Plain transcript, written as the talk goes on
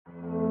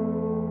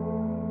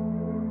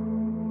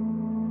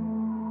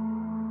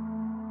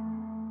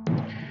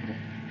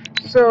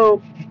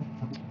So,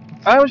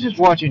 I was just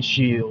watching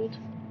Shield,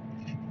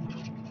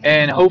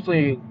 and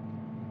hopefully,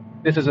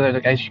 this is,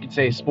 as you can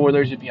say,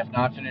 spoilers if you have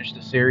not finished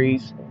the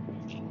series.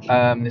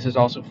 This is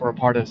also for a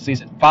part of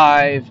Season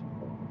 5,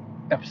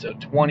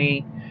 Episode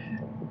 20.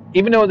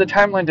 Even though the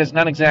timeline does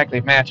not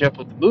exactly match up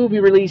with the movie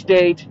release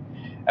date,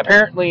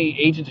 apparently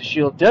Agents of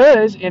S.H.I.E.L.D.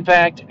 does, in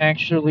fact,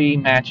 actually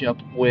match up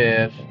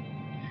with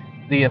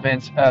the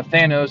events of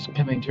Thanos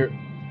coming to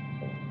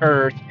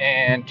Earth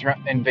and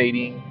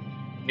invading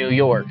New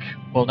York.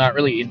 Well, not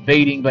really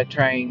invading, but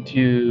trying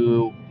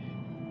to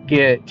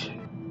get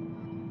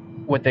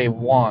what they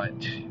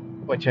want,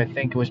 which I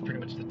think was pretty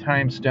much the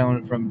time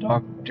stone from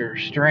Doctor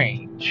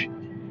Strange.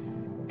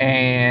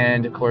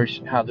 And, of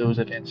course, how those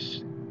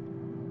events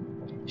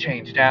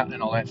changed out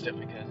and all that stuff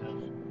because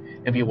of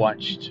if you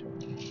watched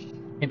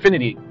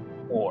Infinity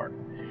War.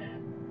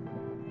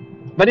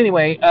 But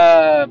anyway,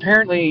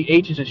 apparently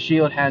Agents of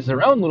S.H.I.E.L.D. has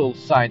their own little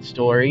side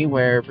story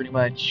where pretty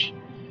much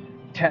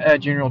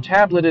General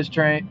Tablet is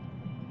trying...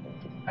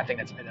 I think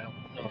that's... I don't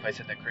know if I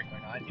said that correctly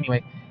or not.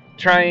 Anyway,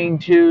 trying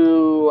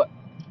to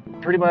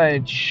pretty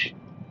much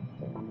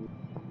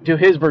do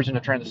his version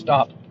of trying to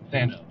stop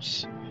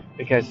Thanos.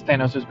 Because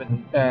Thanos has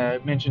been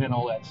mentioned and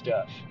all that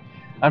stuff.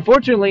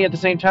 Unfortunately, at the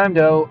same time,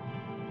 though,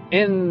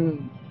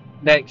 in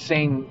that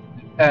same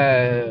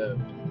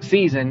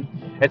season,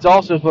 it's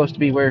also supposed to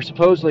be where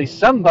supposedly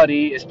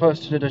somebody is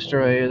supposed to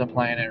destroy the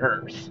planet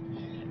Earth.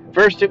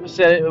 First, it was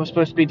said it was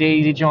supposed to be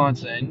Daisy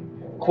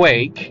Johnson,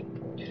 Quake.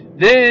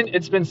 Then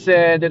it's been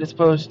said that it's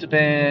supposed to have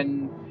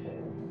been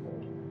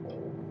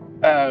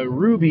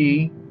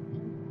Ruby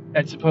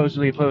that's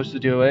supposedly supposed to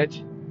do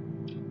it,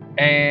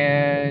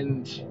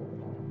 and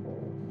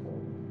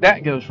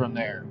that goes from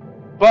there.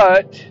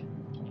 But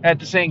at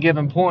the same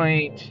given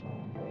point,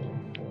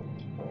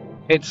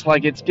 it's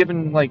like it's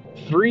given like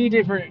 3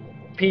 different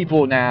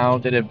people now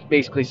that have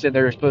basically said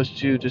they're supposed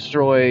to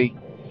destroy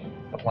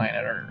the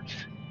planet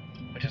Earth,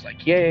 which is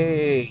like,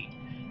 yay.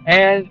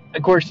 And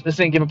of course, at the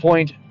same given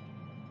point,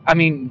 I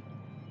mean,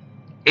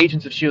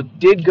 Agents of S.H.I.E.L.D.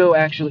 did go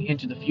actually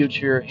into the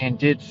future and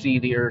did see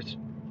the Earth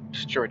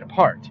destroyed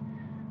apart.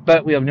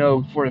 But we have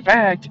know for the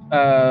fact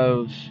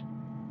of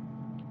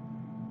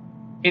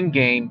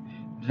in-game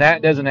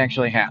that doesn't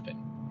actually happen.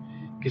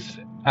 Because,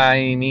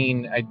 I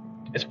mean,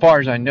 as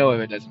far as I know,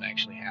 it doesn't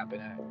actually happen.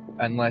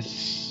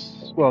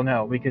 Unless, well,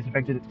 no, because the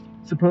fact that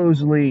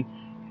supposedly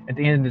at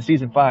the end of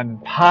Season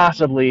 5,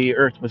 possibly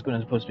Earth was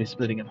supposed to be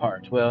splitting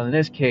apart. Well, in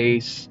this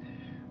case,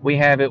 we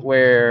have it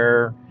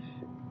where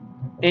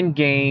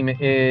in-game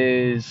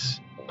is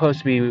supposed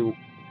to be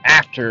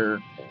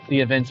after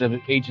the events of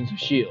Agents of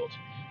S.H.I.E.L.D.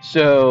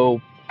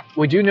 So,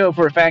 we do know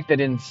for a fact that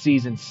in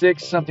Season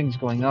 6, something's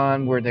going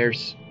on where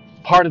there's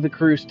part of the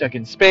crew stuck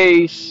in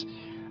space,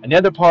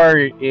 another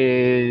part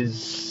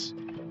is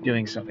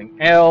doing something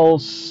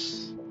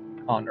else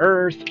on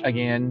Earth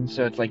again.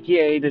 So it's like,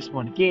 yay, this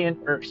one again,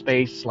 Earth,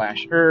 space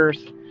 /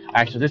 Earth.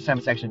 Actually, this time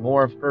it's actually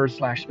more of Earth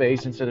 /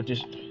 space instead of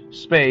just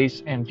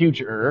space and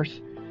future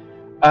Earth.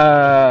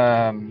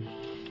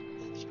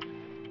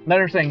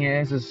 Another thing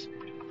is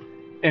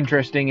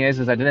interesting is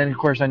that then of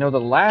course I know the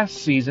last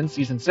season,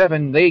 Season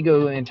 7, they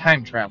go in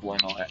time travel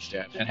and all that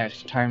stuff. It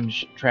has time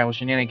travel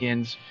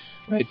shenanigans,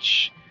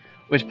 which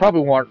was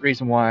probably one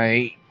reason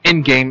why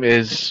Endgame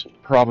is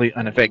probably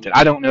unaffected.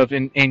 I don't know if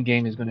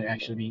Endgame is going to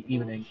actually be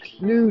even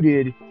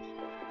included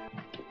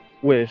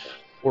with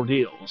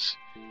ordeals.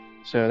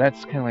 So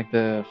that's kind of like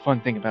the fun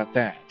thing about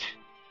that.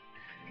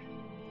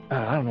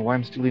 I don't know why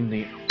I'm still leaving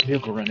the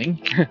vehicle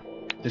running.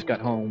 Just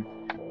got home.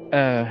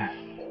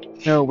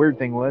 No, weird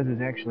thing is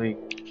actually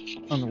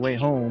on the way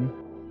home,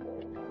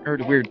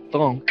 heard a weird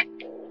thunk,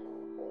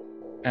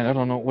 and I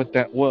don't know what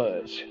that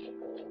was.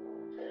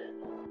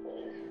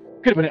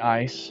 Could have been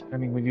ice. I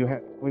mean, we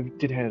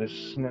did have a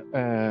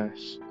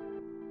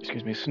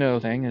snow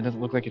thing. It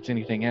doesn't look like it's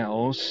anything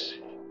else.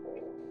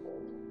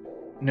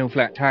 No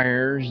flat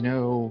tires,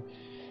 no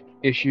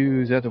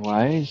issues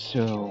otherwise.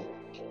 So,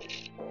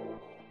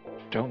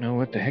 don't know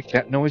what the heck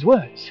that noise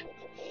was.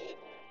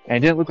 And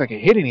it didn't look like it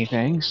hit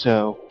anything.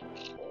 So,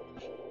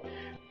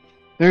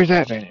 there's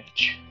that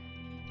advantage.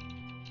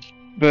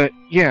 But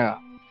yeah.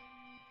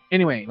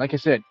 Anyway, like I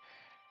said,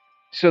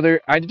 so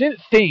I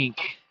didn't think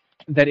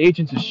that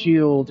Agents of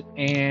S.H.I.E.L.D.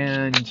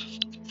 and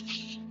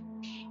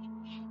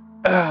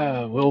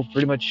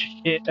pretty much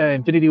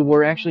Infinity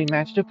War actually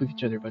matched up with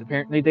each other, but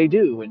apparently they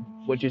do, and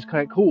which is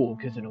quite cool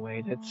because in a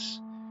way that's,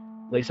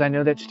 at least I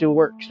know that still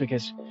works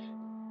because,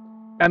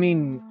 I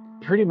mean,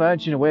 pretty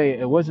much in a way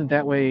it wasn't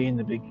that way in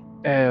the big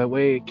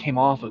way it came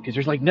off of, because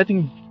there's like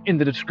nothing in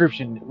the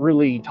description that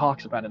really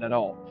talks about it at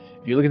all.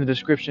 If you look in the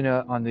description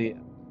on the,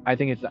 I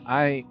think it's the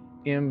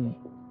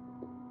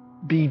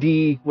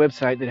IMBD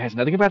website that has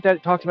nothing about that,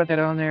 it talks about that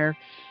on there.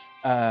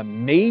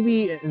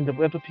 Maybe in the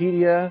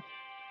Wikipedia,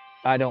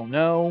 I don't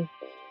know,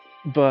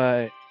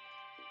 but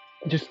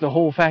just the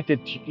whole fact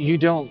that you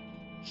don't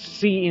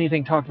see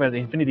anything talked about the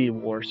Infinity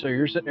War, so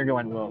you're sitting there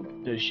going, well,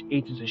 does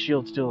Agents of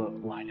S.H.I.E.L.D. still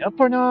line up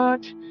or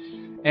not?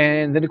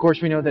 And then, of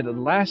course, we know that the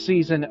last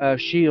season of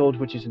S.H.I.E.L.D.,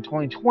 which is in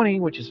 2020,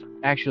 which is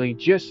actually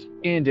just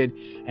ended,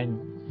 and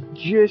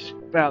just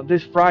about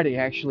this Friday,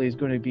 actually, is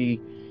going to be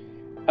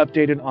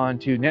updated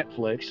onto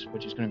Netflix,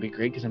 which is going to be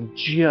great because I'm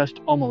just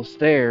almost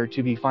there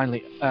to be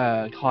finally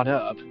caught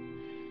up.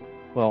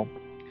 Well,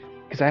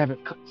 because I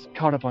haven't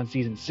caught up on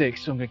season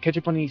 6, so I'm going to catch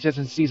up on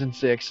season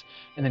 6,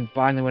 and then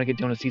finally, when I get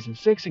done with season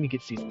 6, I can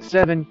get season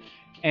 7.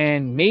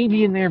 And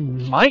maybe in there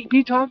might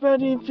be talk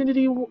about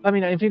Infinity War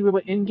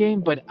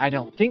Endgame, but I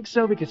don't think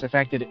so because the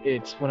fact that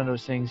it's one of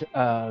those things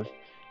of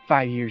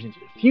 5 years into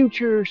the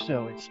future,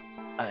 so it's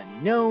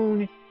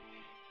unknown,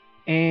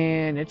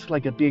 and it's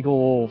like a big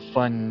old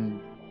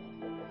fun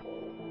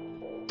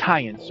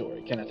tie-in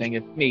story kind of thing.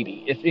 If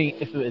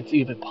it's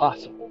even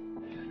possible,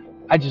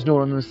 I just know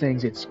one of those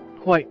things. It's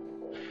quite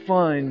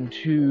fun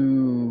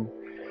to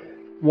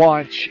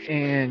watch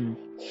and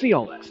see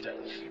all that stuff.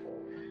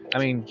 I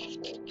mean,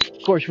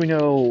 of course, we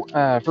know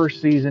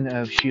first season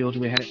of S.H.I.E.L.D.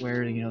 we had it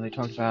where they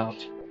talked about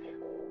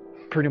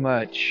pretty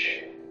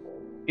much,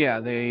 yeah,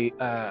 they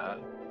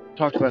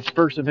talked about the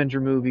first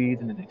Avenger movie,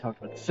 and then they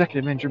talked about the second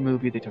Avenger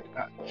movie. They talked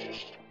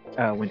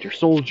about Winter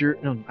Soldier.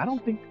 No, I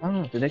don't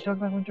know. Did they talk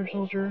about Winter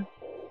Soldier?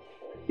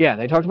 Yeah,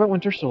 they talked about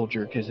Winter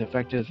Soldier because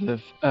effective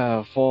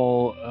the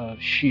fall of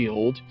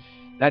S.H.I.E.L.D.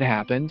 that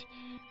happened,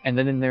 and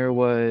then there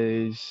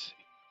was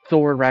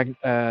Thor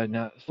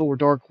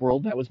Dark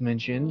World that was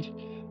mentioned.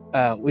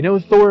 We know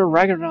Thor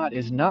Ragnarok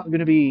is not going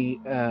to be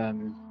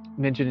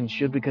mentioned in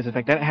S.H.I.E.L.D. because in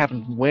fact that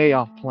happened way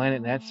off planet,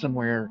 and that's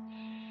somewhere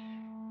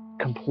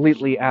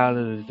completely out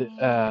of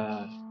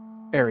the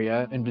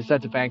area. And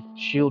besides the fact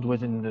S.H.I.E.L.D.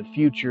 was in the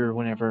future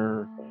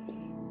whenever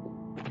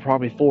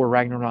probably Thor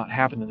Ragnarok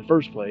happened in the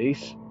first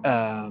place.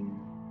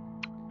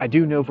 I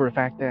do know for a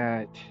fact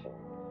that,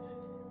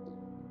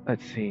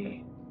 let's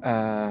see,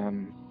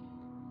 I'm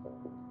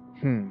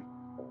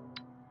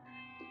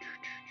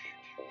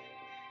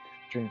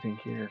trying to think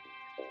here.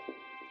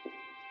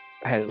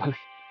 I had like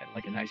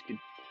a nice good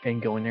thing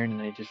going there, and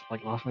then I just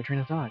like lost my train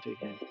of thought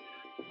again.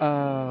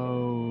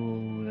 Oh,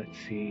 let's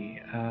see.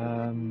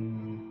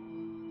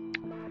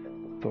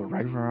 Thor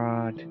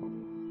Ragnarok.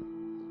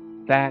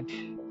 That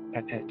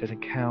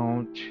doesn't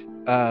count.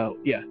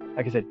 Yeah,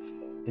 like I said,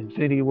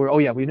 Infinity War. Oh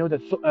yeah, we know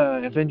that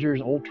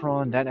Avengers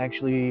Ultron that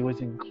actually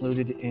was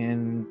included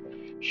in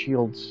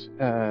Shield's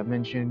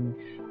mention.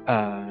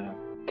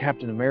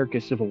 Captain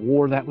America Civil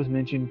War that was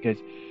mentioned because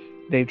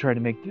they've tried to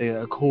make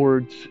the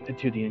Accords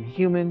to the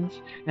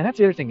Inhumans. And that's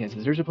the other thing is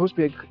there's supposed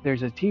to be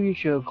there's a TV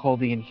show called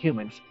The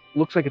Inhumans.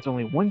 Looks like it's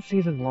only one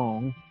season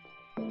long.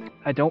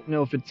 I don't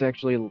know if it's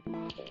actually.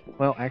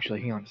 Well,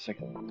 actually, hang on a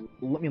second.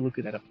 Let me look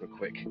that up real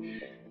quick.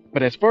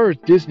 But as far as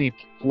Disney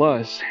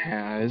Plus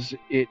has,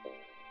 it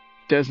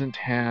doesn't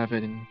have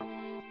a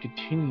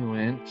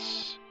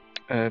continuance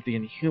of the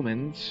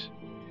Inhumans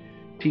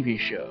TV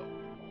show.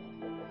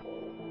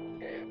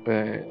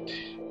 But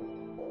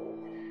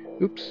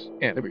oops,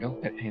 yeah, there we go.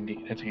 That's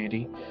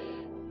handy.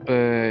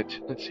 But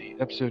let's see,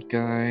 episode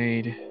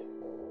guide.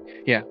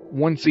 Yeah,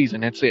 one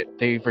season. That's it.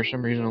 They for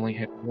some reason only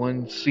had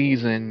one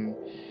season,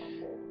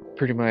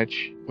 pretty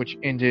much, which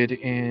ended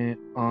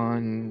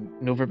on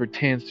November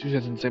 10th,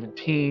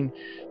 2017,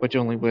 which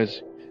only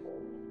was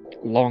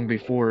long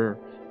before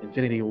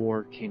Infinity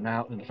War came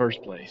out in the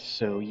first place.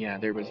 So yeah,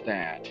 there was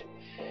that,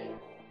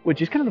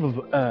 which is kind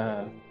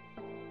of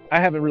I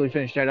haven't really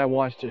finished that. I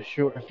watched a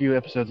few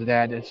episodes of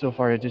that, and so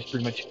far it just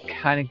pretty much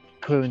kind of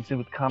coincides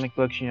with comic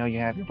books. You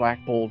have your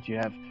Black Bolt, you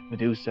have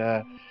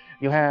Medusa,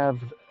 you have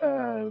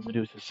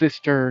Medusa's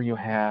sister, you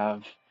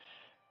have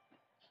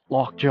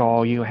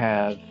Lockjaw, you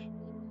have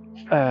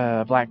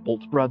Black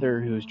Bolt's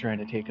brother who's trying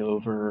to take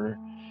over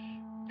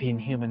the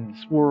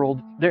Inhumans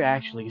world. They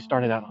actually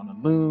started out on the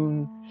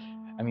moon.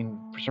 I mean,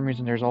 for some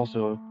reason, there's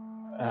also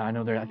I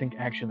know I think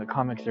actually in the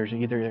comics, there's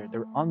either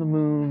they're on the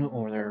moon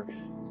or they're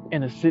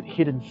in a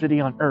hidden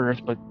city on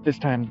Earth. But this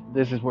time,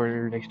 this is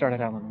where they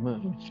started out on the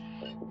moon.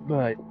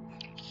 But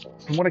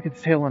from what I could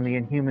tell on the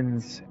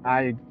Inhumans,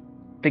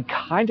 they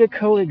kind of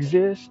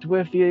coexist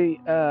with the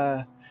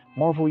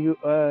Marvel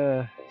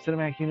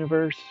cinematic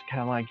universe,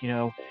 kind of like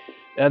the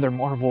other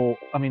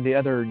the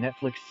other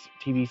Netflix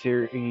TV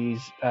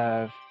series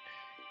of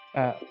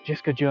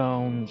Jessica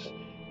Jones,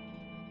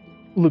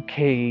 Luke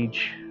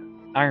Cage,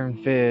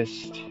 Iron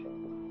Fist,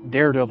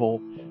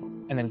 Daredevil,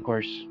 and then of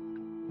course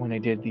when they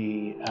did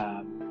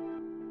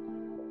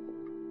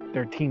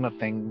their team up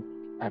thing,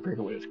 I forget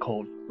what it's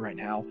called right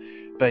now,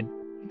 but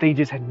they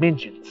just had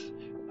mentions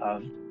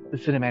of the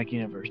cinematic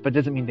universe, but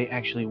doesn't mean they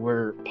actually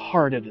were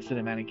part of the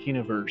cinematic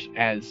universe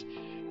as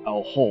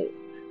a whole.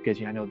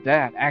 Because I know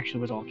that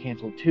actually was all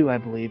canceled too, I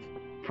believe,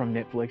 from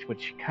Netflix,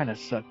 which kind of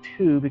sucked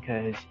too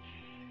because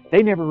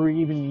they never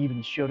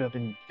even showed up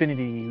in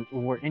Infinity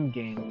War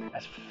Endgame.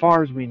 As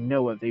far as we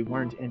know of, they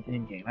weren't in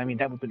Endgame. I mean,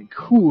 that would have been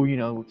cool,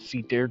 to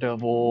see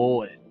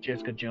Daredevil and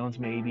Jessica Jones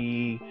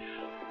maybe.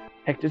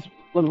 Heck, just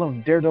let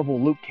alone Daredevil,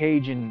 Luke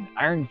Cage, and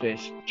Iron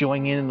Fist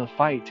joining in the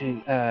fight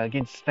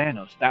against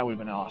Thanos. That would have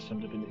been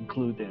awesome to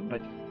include them.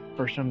 But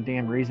for some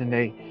damn reason,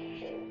 they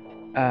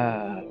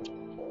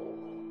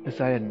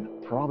decided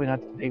probably not,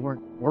 they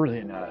weren't worthy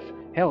enough.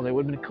 Hell, it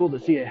would have been cool to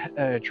see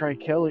a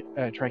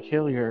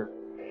Tricalier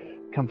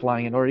come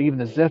flying in, or even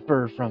the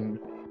Zephyr from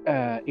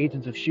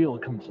Agents of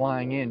S.H.I.E.L.D. come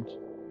flying in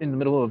the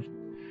middle of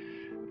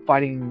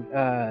fighting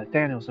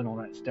Thanos and all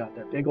that stuff.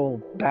 That big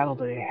old battle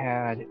they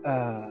had,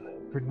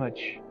 pretty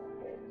much,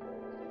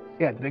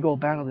 yeah, the big old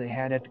battle they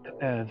had at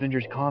the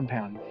Avengers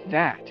compound.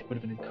 That would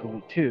have been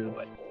cool too,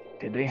 but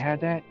did they have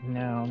that?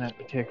 No, not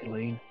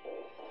particularly.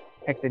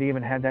 Heck, they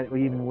even had that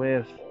even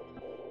with,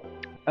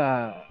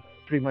 uh,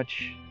 pretty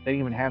much, they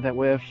didn't even have that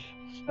with,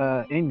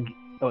 oh,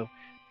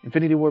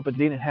 Infinity War, but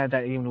they didn't have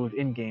that even with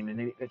Endgame,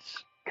 and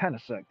it's kind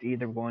of sucked.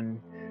 Either one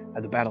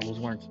of the battles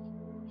weren't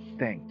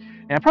thing.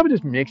 And I probably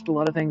just mixed a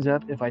lot of things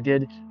up. If I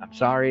did, I'm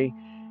sorry.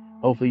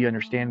 Hopefully you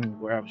understand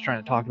where I was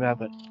trying to talk about,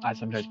 but I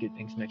sometimes get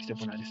things mixed up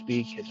when I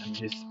speak because I'm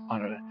just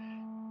on a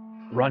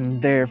run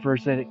there for a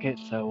second,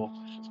 so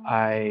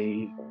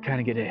I kind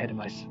of get ahead of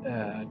my,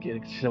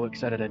 get so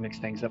excited I mix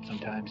things up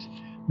sometimes.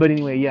 But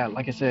anyway, yeah,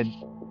 like I said,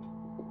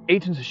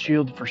 Agents of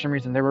S.H.I.E.L.D., for some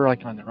reason, they were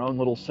like on their own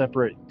little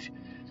separate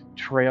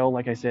trail.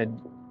 Like I said,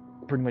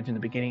 pretty much in the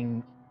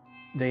beginning,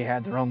 they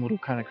had their own little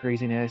kind of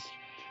craziness.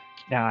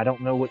 Now, I don't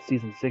know what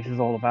season 6 is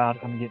all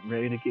about. I'm getting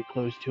ready to get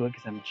close to it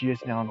because I'm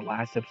just now on the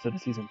last episode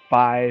of season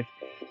 5,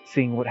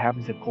 seeing what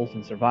happens if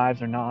Coulson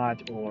survives or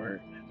not.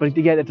 But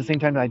yet, at the same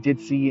time, I did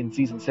see in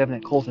season 7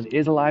 that Coulson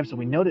is alive, so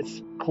we know that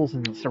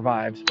Coulson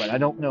survives, but I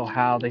don't know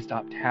how they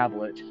stopped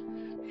Tablet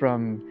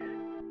from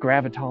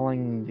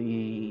gravitaling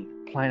the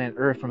planet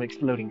Earth from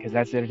exploding, because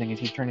that's the other thing, is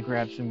he's trying to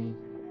grab some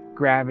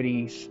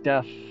gravity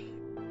stuff,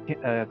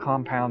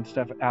 compound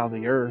stuff out of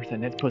the Earth,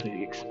 and it's supposed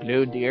to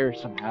explode the Earth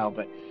somehow,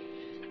 but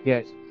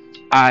yet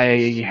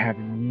I have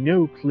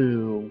no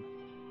clue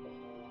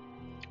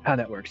how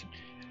that works.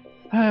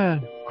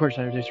 Of course,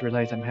 I just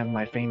realized I'm having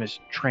my famous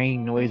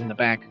train noise in the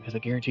back, because I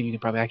guarantee you can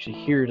probably actually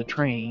hear the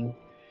train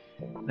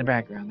in the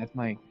background. That's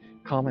my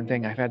common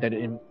thing. I've had that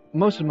in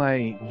most of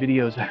my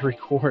videos I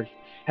record.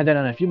 Had that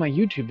on a few of my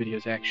YouTube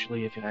videos,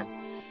 actually, if I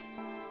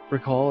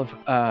recall.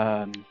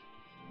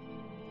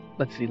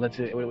 Let's see,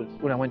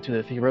 when I went to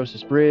the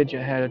Theorosis Bridge,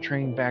 I had a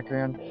train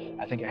background.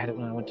 I think I had it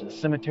when I went to the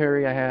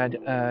cemetery, I had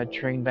a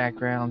train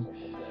background.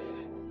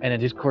 And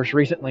it, of course,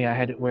 recently I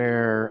had it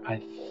where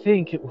I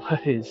think it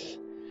was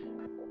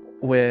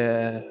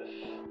with,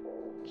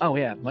 oh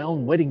yeah, my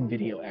own wedding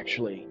video,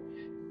 actually.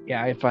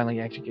 Yeah, I finally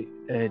actually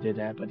did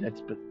that, but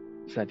that's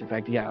besides the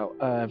fact. Yeah,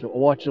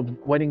 watch the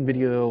wedding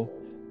video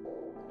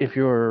if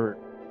you're,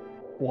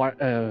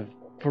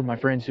 for my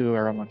friends who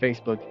are on my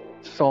Facebook,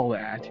 saw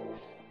that.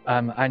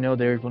 I know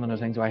there's one of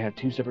those things where I have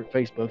two separate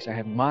Facebooks. I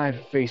have my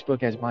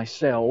Facebook as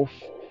myself,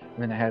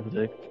 and then I have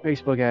the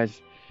Facebook as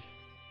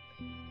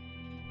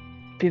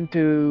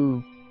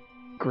Pinto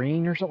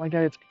Green or something like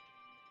that.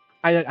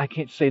 I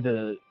can't say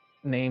the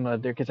name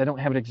of there because I don't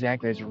have it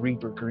exactly as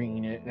Reaper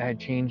Green. I had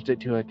changed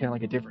it to a kind of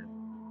like a different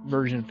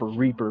version for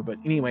Reaper. But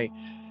anyway,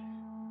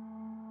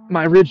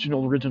 my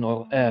original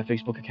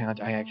Facebook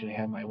account, I actually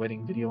have my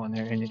wedding video on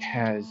there, and it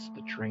has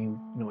the train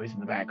noise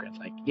in the background.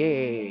 It's like,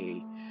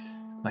 yay!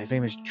 My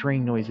famous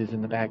train noises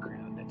in the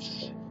background.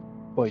 It's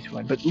always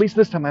fun. But at least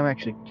this time I'm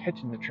actually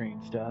catching the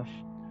train stuff.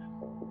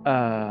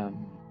 Of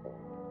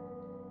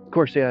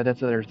course, yeah, that's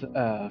the other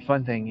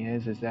fun thing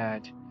is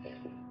that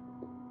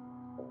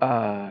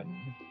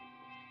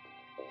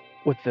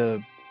with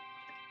the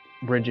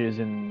bridges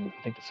and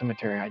I think the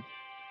cemetery, I a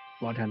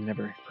lot of times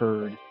never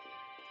heard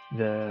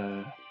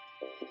the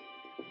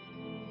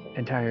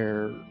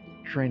entire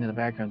train in the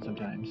background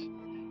sometimes.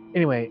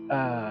 Anyway,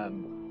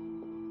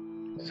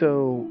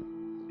 so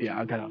yeah,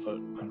 I got off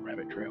on a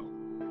rabbit trail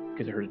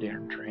because I heard a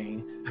damn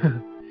train.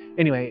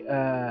 Anyway,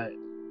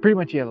 pretty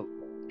much, yeah,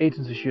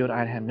 Agents of S.H.I.E.L.D.,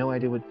 I have no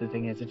idea what the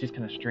thing is. It's just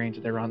kind of strange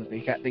that they're on,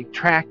 they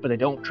track, but they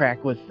don't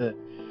track with the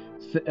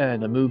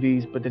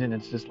movies, but then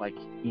it's just like,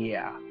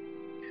 yeah.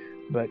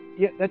 But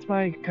yeah, that's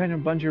my kind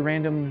of bunch of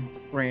random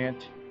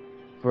rant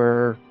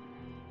for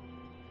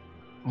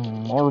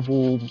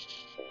Marvel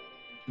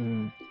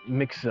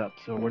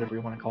mix-ups, or whatever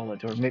you want to call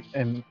it, or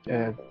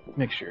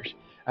mixtures.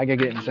 I gotta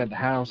get inside the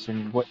house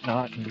and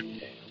whatnot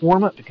and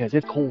warm up because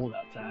it's cold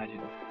outside,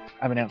 and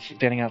I've been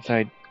standing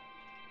outside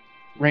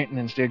ranting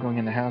instead of going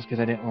in the house because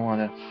I didn't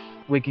want to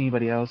wake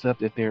anybody else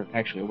up if they're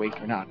actually awake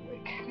or not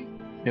awake.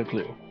 No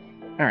clue.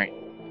 Alright,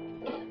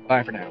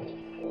 bye for now.